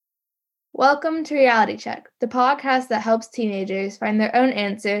Welcome to Reality Check, the podcast that helps teenagers find their own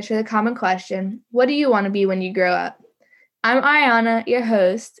answers to the common question, what do you want to be when you grow up? I'm Ariana, your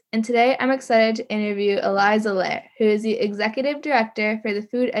host, and today I'm excited to interview Eliza Lair, who is the Executive Director for the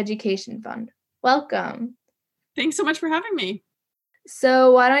Food Education Fund. Welcome. Thanks so much for having me.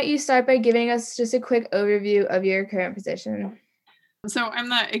 So why don't you start by giving us just a quick overview of your current position? So I'm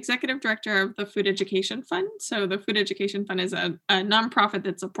the Executive Director of the Food Education Fund. So the Food Education Fund is a nonprofit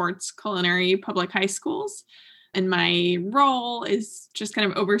that supports culinary public high schools. And my role is just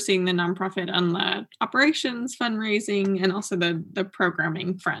kind of overseeing the nonprofit on the operations, fundraising, and also the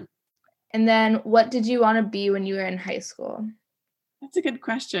programming front. And then what did you want to be when you were in high school? That's a good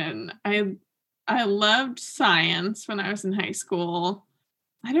question. I loved science when I was in high school.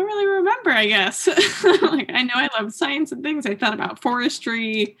 I don't really remember, I guess. I know I loved science and things. I thought about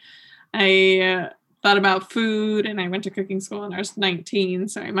forestry. I thought about food, and I went to cooking school when I was 19.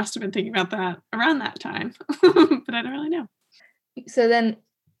 So I must have been thinking about that around that time, but I don't really know. So then,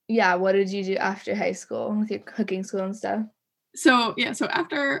 what did you do after high school with your cooking school and stuff? So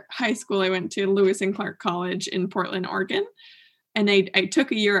after high school, I went to Lewis and Clark College in Portland, Oregon. And I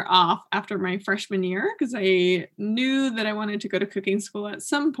took a year off after my freshman year because I knew that I wanted to go to cooking school at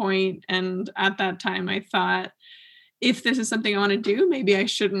some point. And at that time, I thought, if this is something I want to do, maybe I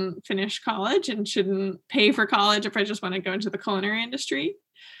shouldn't finish college and shouldn't pay for college if I just want to go into the culinary industry.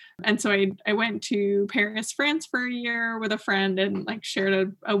 And so I went to Paris, France for a year with a friend and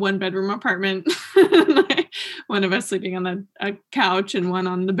shared a one-bedroom apartment. One of us sleeping on a couch and one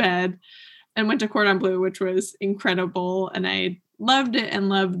on the bed. And went to Cordon Bleu, which was incredible. And I loved it and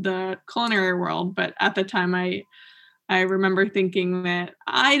loved the culinary world. But at the time, I remember thinking that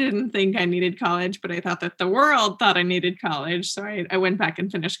I didn't think I needed college, but I thought that the world thought I needed college. So I went back and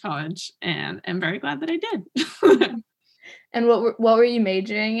finished college, and I'm very glad that I did. And what were you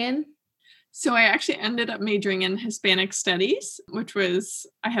majoring in? So I actually ended up majoring in Hispanic studies, which was,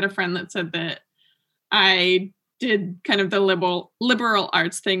 I had a friend that said that I did kind of the liberal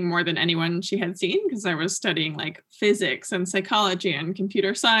arts thing more than anyone she had seen, because I was studying physics and psychology and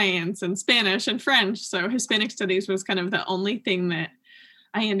computer science and Spanish and French. So Hispanic studies was kind of the only thing that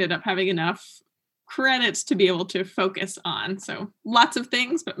I ended up having enough credits to be able to focus on. So lots of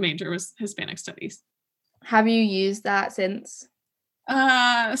things, but major was Hispanic studies. Have you used that since?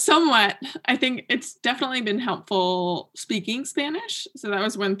 Somewhat. I think it's definitely been helpful speaking Spanish. So that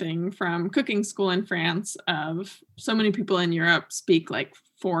was one thing from cooking school in France. Of so many people in Europe speak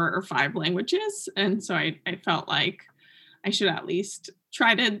 4 or 5 languages. And so I felt like I should at least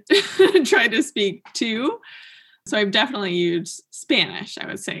try to speak 2. So I've definitely used Spanish, I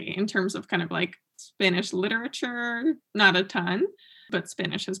would say, in terms of kind of Spanish literature, not a ton. But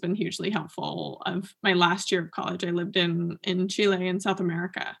Spanish has been hugely helpful. Of my last year of college, I lived in Chile in South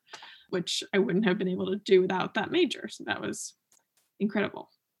America, which I wouldn't have been able to do without that major. So that was incredible.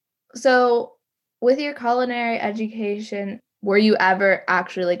 So with your culinary education, were you ever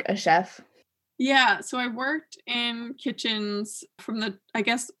actually a chef? Yeah. So I worked in kitchens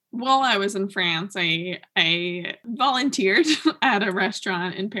while I was in France, I volunteered at a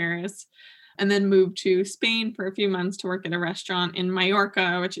restaurant in Paris. And then moved to Spain for a few months to work at a restaurant in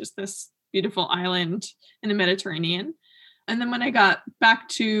Mallorca, which is this beautiful island in the Mediterranean. And then when I got back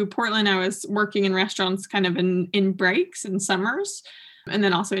to Portland, I was working in restaurants kind of in breaks and summers, and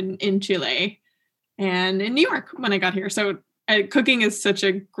then also in Chile and in New York when I got here. So cooking is such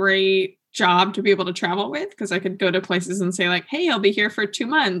a great job to be able to travel with, because I could go to places and say hey, I'll be here for 2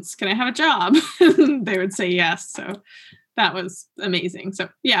 months. Can I have a job? They would say yes. So that was amazing. So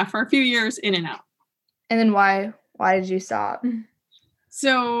yeah, for a few years in and out. And then why did you stop?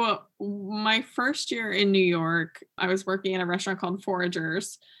 So my first year in New York, I was working at a restaurant called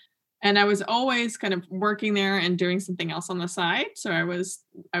Foragers, and I was always kind of working there and doing something else on the side. So I was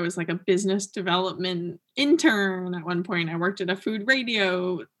like a business development intern at one point. I worked at a food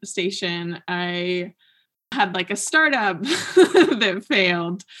radio station. I had a startup that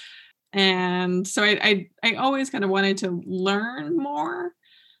failed. And so I always kind of wanted to learn more.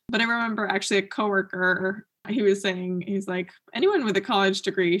 But I remember actually a coworker, he was saying, he's like, anyone with a college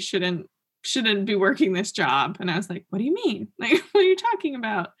degree shouldn't be working this job. And I was like, what do you mean? What are you talking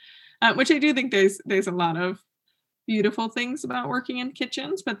about? Which I do think there's a lot of beautiful things about working in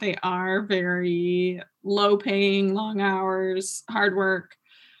kitchens, but they are very low paying, long hours, hard work.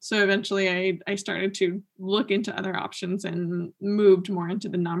 So eventually I started to look into other options and moved more into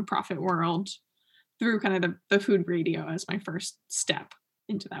the nonprofit world through kind of the food radio as my first step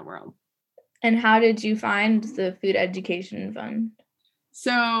into that world. And how did you find the Food Education Fund?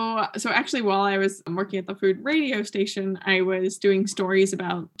 So actually, while I was working at the food radio station, I was doing stories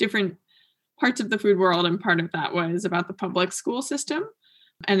about different parts of the food world, and part of that was about the public school system.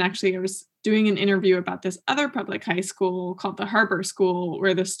 And actually, I was doing an interview about this other public high school called the Harbor School,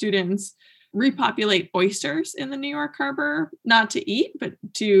 where the students repopulate oysters in the New York Harbor, not to eat, but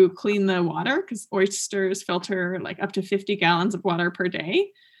to clean the water, because oysters filter like up to 50 gallons of water per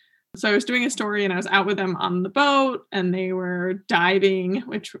day. So I was doing a story and I was out with them on the boat, and they were diving,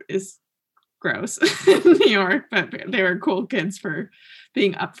 which is gross in New York, but they were cool kids for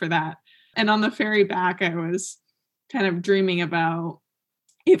being up for that. And on the ferry back, I was kind of dreaming about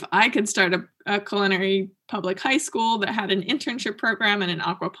if I could start a culinary public high school that had an internship program and an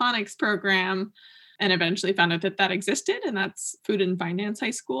aquaponics program, and eventually found out that that existed, and that's Food and Finance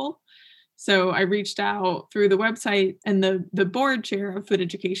High School. So I reached out through the website, and the board chair of Food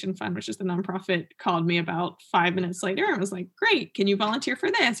Education Fund, which is the nonprofit, called me about 5 minutes later and was like, great, can you volunteer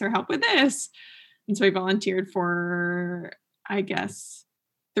for this or help with this? And so I volunteered for, I guess,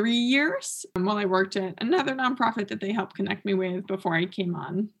 3 years while I worked at another nonprofit that they helped connect me with before I came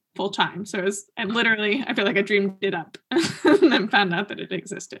on full time. So I feel like I dreamed it up and then found out that it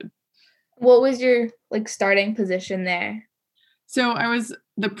existed. What was your starting position there? So I was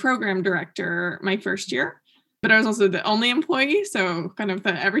the program director my first year, but I was also the only employee. So kind of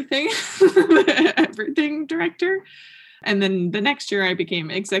the everything director. And then the next year I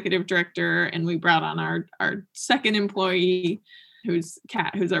became executive director, and we brought on our second employee, who's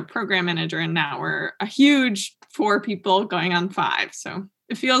Kat, who's our program manager. And now we're a huge 4 people going on 5. So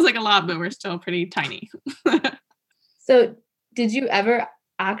it feels like a lot, but we're still pretty tiny. So did you ever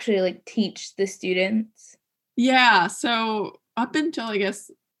actually teach the students? Yeah. So up until, I guess,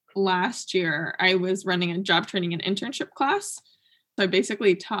 last year, I was running a job training and internship class. So I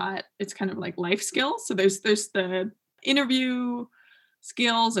basically taught, it's kind of like life skills. So there's the interview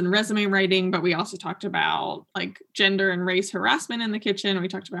skills and resume writing, but we also talked about like gender and race harassment in the kitchen. We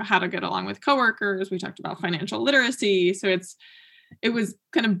talked about how to get along with coworkers. We talked about financial literacy. So it was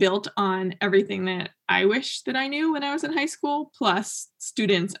kind of built on everything that I wish that I knew when I was in high school, plus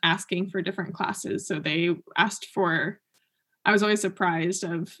students asking for different classes. So they asked for, I was always surprised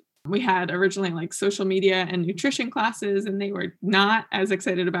we had originally like social media and nutrition classes, and they were not as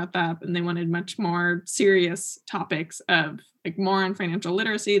excited about that. And they wanted much more serious topics of like more on financial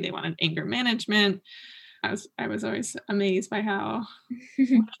literacy. They wanted anger management. I was always amazed by how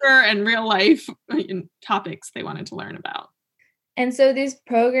mature and real life topics they wanted to learn about. And so these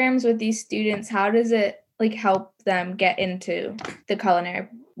programs with these students, how does it help them get into the culinary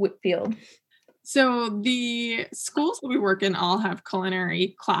field? So the schools that we work in all have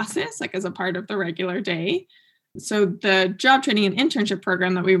culinary classes, like as a part of the regular day. So the job training and internship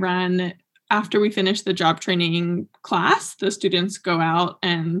program that we run, after we finish the job training class, the students go out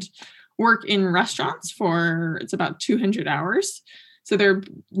and work in restaurants it's about 200 hours. So they're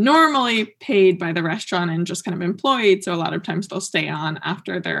normally paid by the restaurant and just kind of employed. So a lot of times they'll stay on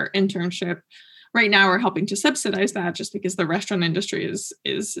after their internship. Right now, we're helping to subsidize that just because the restaurant industry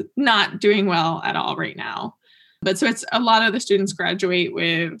is not doing well at all right now. But so it's a lot of the students graduate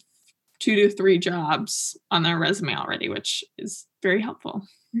with 2 to 3 jobs on their resume already, which is very helpful.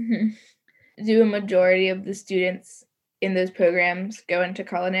 Mm-hmm. Do a majority of the students in those programs go into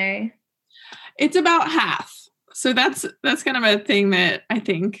culinary? It's about half. So that's kind of a thing that I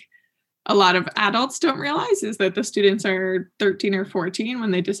think a lot of adults don't realize, is that the students are 13 or 14 when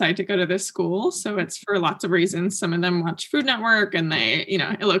they decide to go to this school. So it's for lots of reasons. Some of them watch Food Network and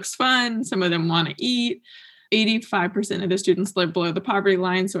it looks fun. Some of them want to eat. 85% of the students live below the poverty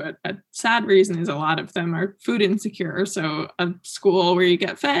line. So a sad reason is a lot of them are food insecure. So a school where you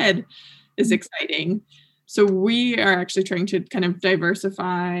get fed is exciting. So we are actually trying to kind of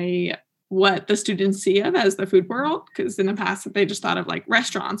diversify what the students see of as the food world, because in the past they just thought of like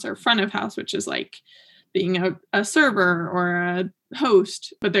restaurants or front of house, which is like being a server or a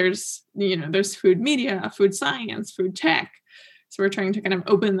host. But there's food media, food science, food tech. So we're trying to kind of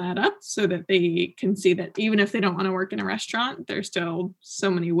open that up so that they can see that even if they don't want to work in a restaurant, there's still so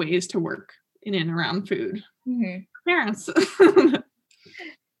many ways to work in and around food. Mm-hmm. Parents.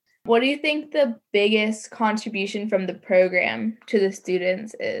 What do you think the biggest contribution from the program to the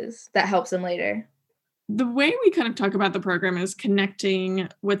students is that helps them later? The way we kind of talk about the program is connecting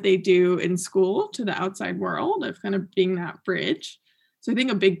what they do in school to the outside world, of kind of being that bridge. So I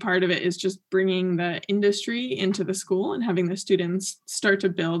think a big part of it is just bringing the industry into the school and having the students start to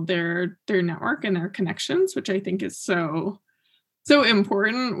build their network and their connections, which I think is so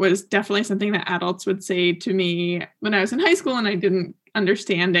important. Was definitely something that adults would say to me when I was in high school and I didn't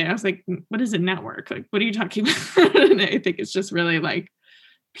understand it. I was like, what is a network? Like, what are you talking about? And I think it's just really like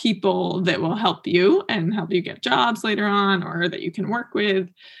people that will help you and help you get jobs later on, or that you can work with.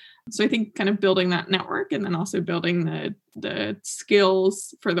 So I think kind of building that network and then also building the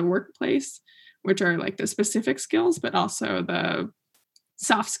skills for the workplace, which are like the specific skills, but also the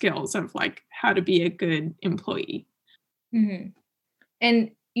soft skills of like how to be a good employee. Mm-hmm.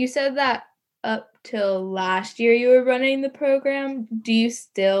 And you said that up till last year you were running the program. Do you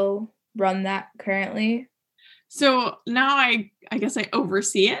still run that currently? So now I guess I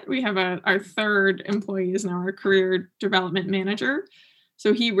oversee it. We have our third employee is now our career development manager.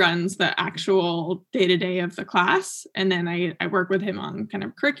 So he runs the actual day-to-day of the class. And then I work with him on kind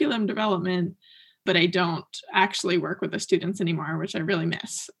of curriculum development, but I don't actually work with the students anymore, which I really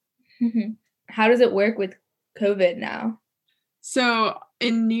miss. Mm-hmm. How does it work with COVID now? So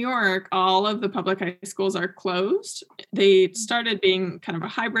in New York, all of the public high schools are closed. They started being kind of a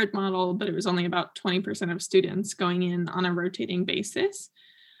hybrid model, but it was only about 20% of students going in on a rotating basis.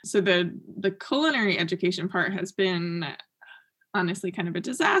 So the culinary education part has been honestly kind of a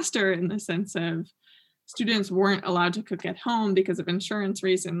disaster in the sense of students weren't allowed to cook at home because of insurance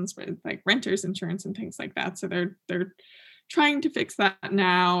reasons, with like renters insurance and things like that. So they're trying to fix that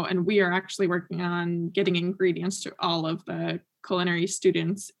now, and we are actually working on getting ingredients to all of the culinary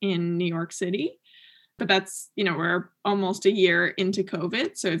students in New York City. But that's, we're almost a year into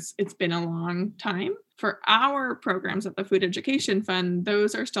COVID, so it's been a long time. For our programs at the Food Education Fund,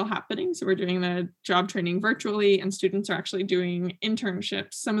 those are still happening. So we're doing the job training virtually, and students are actually doing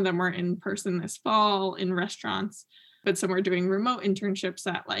internships. Some of them were in person this fall in restaurants, but some are doing remote internships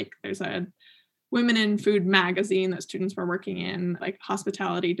at there's a Women in Food magazine that students were working in, like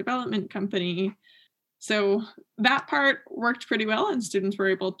hospitality development company. So that part worked pretty well and students were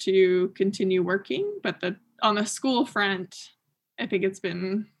able to continue working. But on the school front, I think it's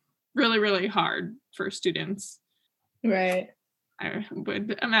been really, really hard for students. Right. I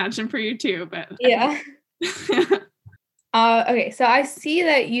would imagine for you too, but yeah. Okay, so I see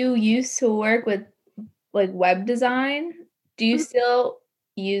that you used to work with like web design. Do you still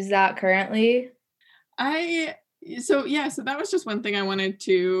use that currently? So that was just one thing I wanted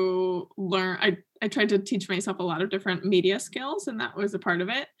to learn. I tried to teach myself a lot of different media skills, and that was a part of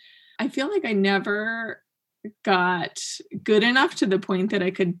it. I feel like I never got good enough to the point that I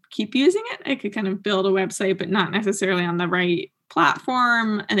could keep using it. I could kind of build a website, but not necessarily on the right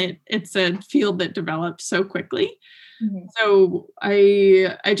platform. And it's a field that develops so quickly. Mm-hmm. So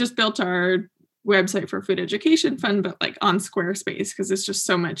I just built our website for Food Education Fund, but like on Squarespace, because it's just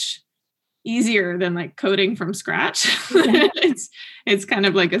so much easier than like coding from scratch. It's kind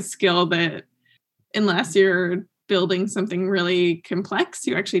of like a skill that unless you're building something really complex,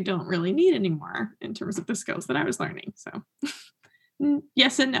 you actually don't really need anymore in terms of the skills that I was learning. So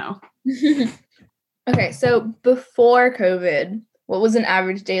yes and no. Okay, so before COVID, what was an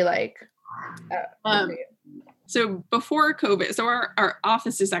average day like? So before COVID, so our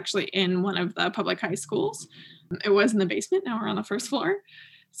office is actually in one of the public high schools. It was in the basement. Now we're on the first floor.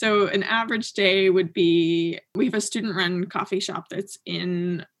 So an average day would be, we have a student-run coffee shop that's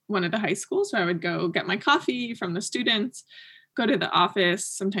in one of the high schools. So I would go get my coffee from the students, go to the office,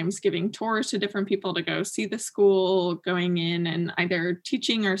 sometimes giving tours to different people to go see the school, going in and either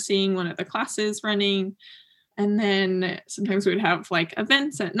teaching or seeing one of the classes running. And then sometimes we would have like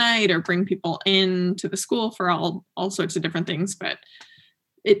events at night or bring people in to the school for all sorts of different things. But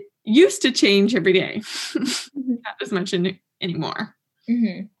it used to change every day, not as much anymore.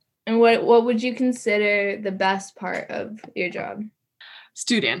 Mm-hmm. And what would you consider the best part of your job?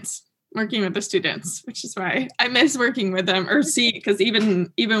 Students, working with the students, which is why I miss working with them because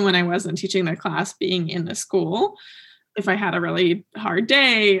even when I wasn't teaching the class, being in the school, if I had a really hard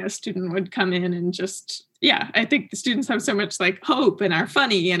day, a student would come in and just, I think the students have so much like hope and are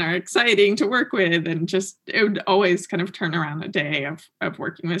funny and are exciting to work with, and just, it would always kind of turn around a day of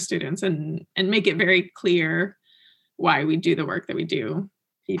working with students and make it very clear why we do the work that we do,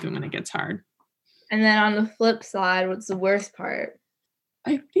 even when it gets hard. And then on the flip side, what's the worst part?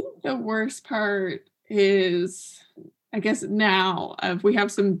 I think the worst part is, I guess now, we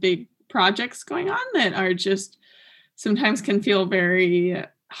have some big projects going on that are just sometimes can feel very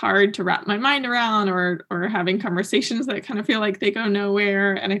hard to wrap my mind around, or having conversations that kind of feel like they go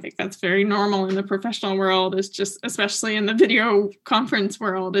nowhere. And I think that's very normal in the professional world. It's just, especially in the video conference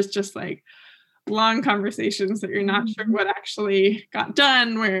world, it's just like long conversations that you're not sure what actually got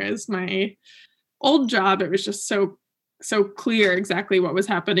done. Whereas my old job, it was just so clear exactly what was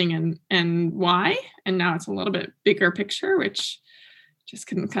happening and why. And now it's a little bit bigger picture, which just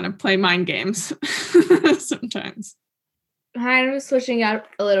can kind of play mind games sometimes. Kind of switching out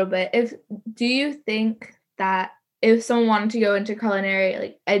a little bit. Do you think that if someone wanted to go into culinary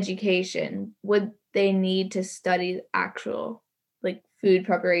like education, would they need to study actual like food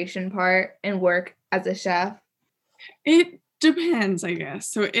preparation part and work as a chef? It depends, I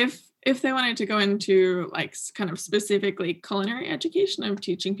guess. So if they wanted to go into like kind of specifically culinary education of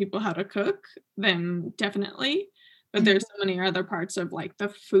teaching people how to cook, then definitely. But there's so many other parts of like the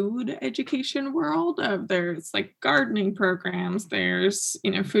food education world of there's like gardening programs, there's,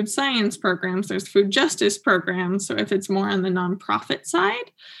 food science programs, there's food justice programs. So if it's more on the nonprofit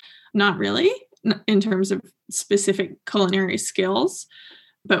side, not really in terms of specific culinary skills.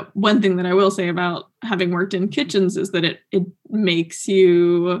 But one thing that I will say about having worked in kitchens is that it makes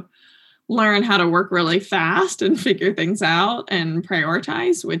you learn how to work really fast and figure things out and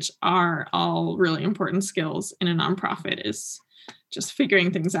prioritize, which are all really important skills in a nonprofit, is just figuring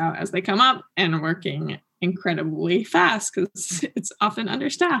things out as they come up and working incredibly fast because it's often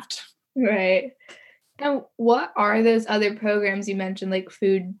understaffed. Right. And what are those other programs you mentioned, like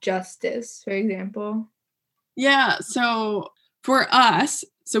food justice, for example? Yeah. So for us,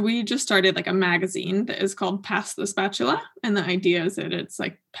 we just started like a magazine that is called Pass the Spatula. And the idea is that it's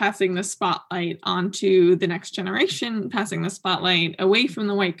like passing the spotlight onto the next generation, passing the spotlight away from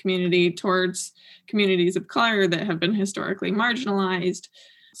the white community towards communities of color that have been historically marginalized.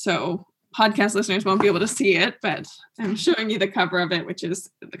 So podcast listeners won't be able to see it, but I'm showing you the cover of it, which is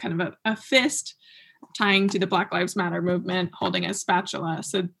the kind of a fist tying to the Black Lives Matter movement, holding a spatula.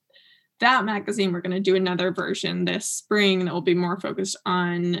 So that magazine, we're going to do another version this spring that will be more focused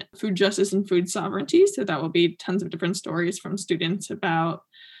on food justice and food sovereignty. So that will be tons of different stories from students about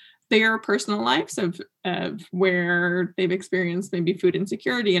their personal lives of where they've experienced maybe food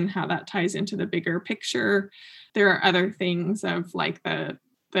insecurity and how that ties into the bigger picture. There are other things of like the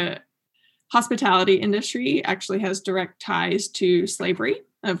hospitality industry actually has direct ties to slavery,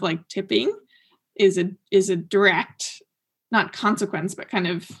 of like tipping is a direct, not consequence, but kind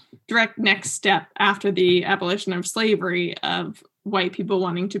of direct next step after the abolition of slavery, of white people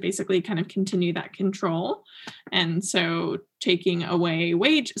wanting to basically kind of continue that control. And so taking away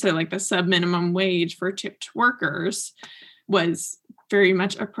wage, so like the sub-minimum wage for tipped workers was very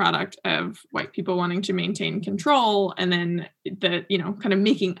much a product of white people wanting to maintain control. And then the, kind of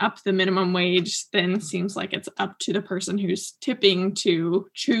making up the minimum wage then seems like it's up to the person who's tipping to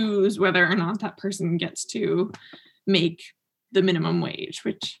choose whether or not that person gets to make the minimum wage,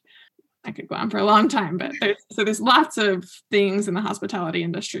 which I could go on for a long time, but there's lots of things in the hospitality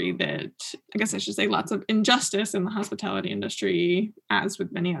industry that, I guess I should say, lots of injustice in the hospitality industry, as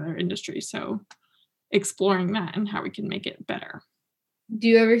with many other industries. So exploring that and how we can make it better. Do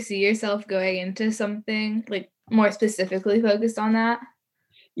you ever see yourself going into something like more specifically focused on that?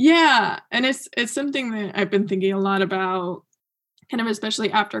 Yeah. And it's something that I've been thinking a lot about, kind of especially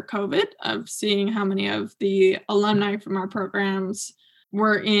after COVID, of seeing how many of the alumni from our programs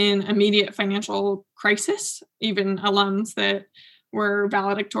were in immediate financial crisis, even alums that were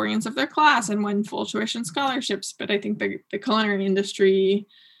valedictorians of their class and won full tuition scholarships. But I think the culinary industry,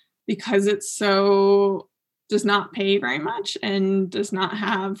 because it's so does not pay very much and does not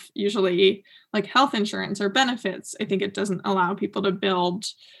have usually like health insurance or benefits, I think it doesn't allow people to build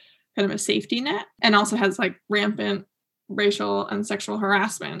kind of a safety net, and also has like rampant racial and sexual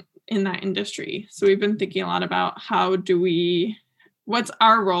harassment in that industry. So we've been thinking a lot about what's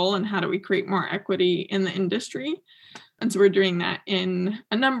our role and how do we create more equity in the industry? And so we're doing that in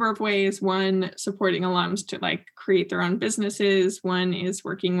a number of ways. One, supporting alums to like create their own businesses. One is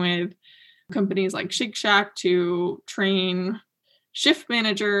working with companies like Shake Shack to train shift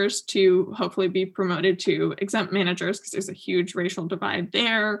managers to hopefully be promoted to exempt managers, because there's a huge racial divide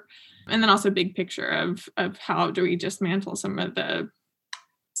there. And then also big picture of how do we dismantle some of the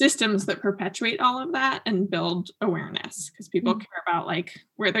systems that perpetuate all of that and build awareness, because people care about like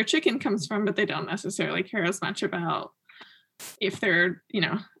where their chicken comes from, but they don't necessarily care as much about if they're,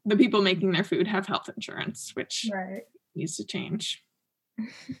 the people making their food have health insurance, which needs to change.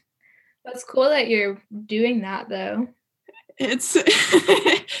 That's cool that you're doing that though. It's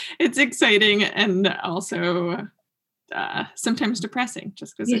it's exciting and also sometimes depressing,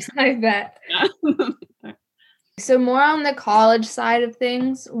 just because I bet. So more on the college side of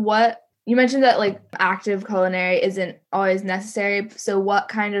things, what you mentioned that like active culinary isn't always necessary. So what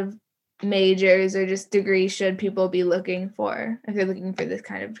kind of majors or just degrees should people be looking for if they're looking for this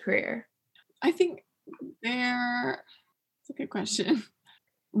kind of career? I think it's a good question.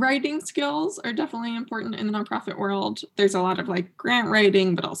 Writing skills are definitely important in the nonprofit world. There's a lot of like grant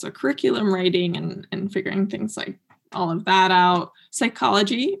writing, but also curriculum writing and figuring things like all of that out.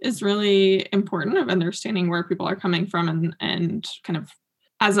 Psychology is really important, of understanding where people are coming from and kind of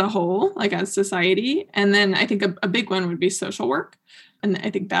as a whole, like as society. And then I think a big one would be social work. And I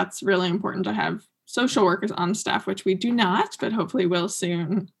think that's really important to have social workers on staff, which we do not, but hopefully will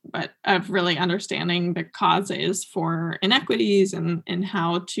soon, but of really understanding the causes for inequities and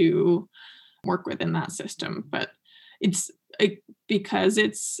how to work within that system. But because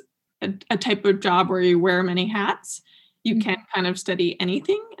it's a type of job where you wear many hats, you can kind of study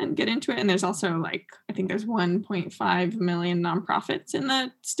anything and get into it. And there's also I think there's 1.5 million nonprofits in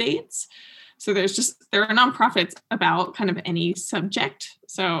the States. So there are nonprofits about kind of any subject.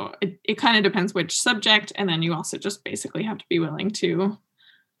 So it kind of depends which subject. And then you also just basically have to be willing to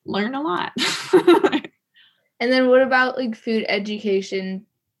learn a lot. And then what about food education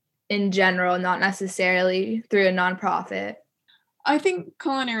in general, not necessarily through a nonprofit? I think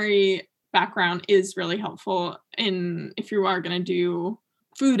culinary background is really helpful if you are going to do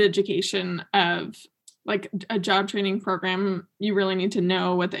food education of a job training program. You really need to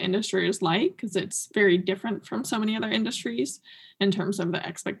know what the industry is like, because it's very different from so many other industries in terms of the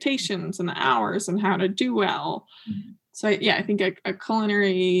expectations and the hours and how to do well. Mm-hmm. So I think a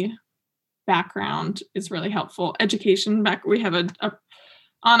culinary background is really helpful. Education we have on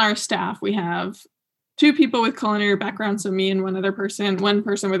our staff, we have 2 people with culinary background, so me and one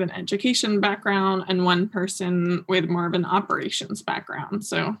person with an education background, and one person with more of an operations background.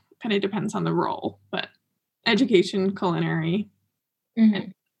 So kind of depends on the role, but education, culinary,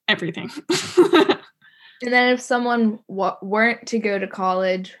 and everything. And then if someone weren't to go to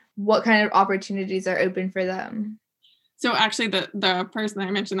college, what kind of opportunities are open for them? So actually the person that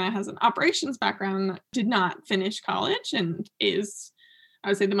I mentioned that has an operations background did not finish college and is, I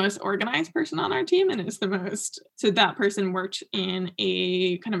would say, the most organized person on our team, and is so that person worked in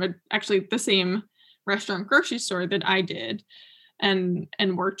a kind of actually the same restaurant grocery store that I did, and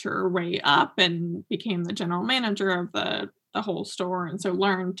worked her way up and became the general manager of the whole store. And so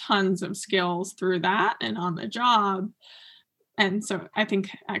learned tons of skills through that and on the job. And so I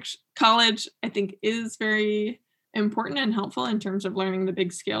think actually college, I think, is very important and helpful in terms of learning the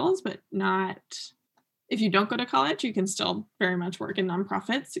big skills, but not, if you don't go to college, you can still very much work in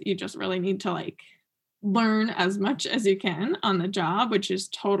nonprofits. You just really need to learn as much as you can on the job, which is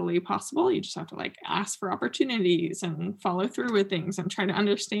totally possible. You just have to ask for opportunities and follow through with things and try to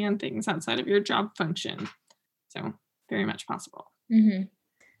understand things outside of your job function. So very much possible. Mm-hmm.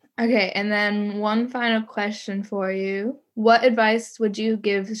 Okay. And then one final question for you. What advice would you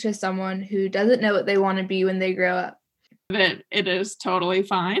give to someone who doesn't know what they want to be when they grow up? That it is totally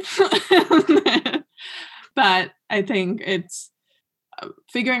fine. But I think it's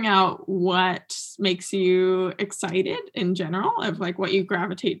figuring out what makes you excited in general, of what you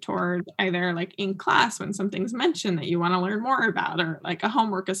gravitate toward, either in class when something's mentioned that you want to learn more about, or a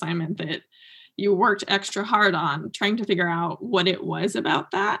homework assignment that you worked extra hard on, trying to figure out what it was about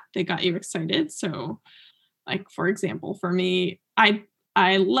that got you excited. So for example, for me, I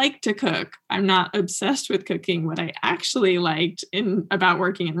like to cook. I'm not obsessed with cooking. What I actually liked about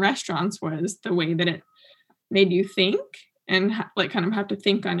working in restaurants was the way that it made you think and kind of have to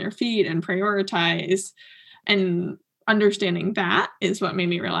think on your feet and prioritize, and understanding that is what made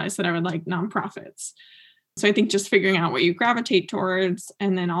me realize that I would like nonprofits. So I think just figuring out what you gravitate towards.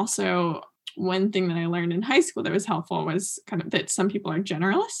 And then also one thing that I learned in high school that was helpful was kind of that some people are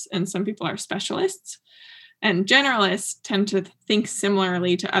generalists and some people are specialists. And generalists tend to think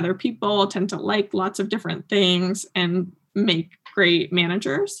similarly to other people, tend to like lots of different things and make great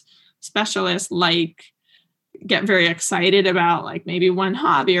managers. Specialists get very excited about maybe one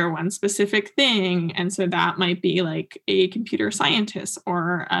hobby or one specific thing. And so that might be a computer scientist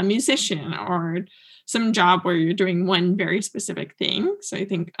or a musician or some job where you're doing one very specific thing. So I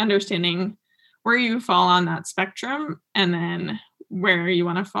think understanding where you fall on that spectrum and then where you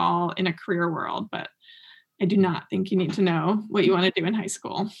want to fall in a career world. But I do not think you need to know what you want to do in high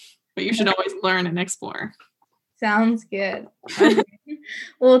school, but you should always learn and explore. Sounds good.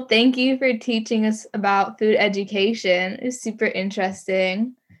 Well, thank you for teaching us about food education. It's super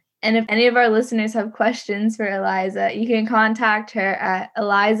interesting. And if any of our listeners have questions for Eliza, you can contact her at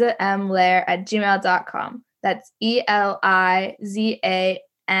elizamloehr@gmail.com. That's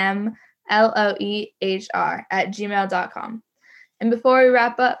ELIZAMLOEHR@gmail.com. And before we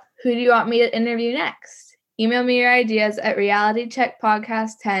wrap up, who do you want me to interview next? Email me your ideas at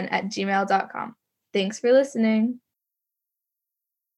realitycheckpodcast10@gmail.com. Thanks for listening.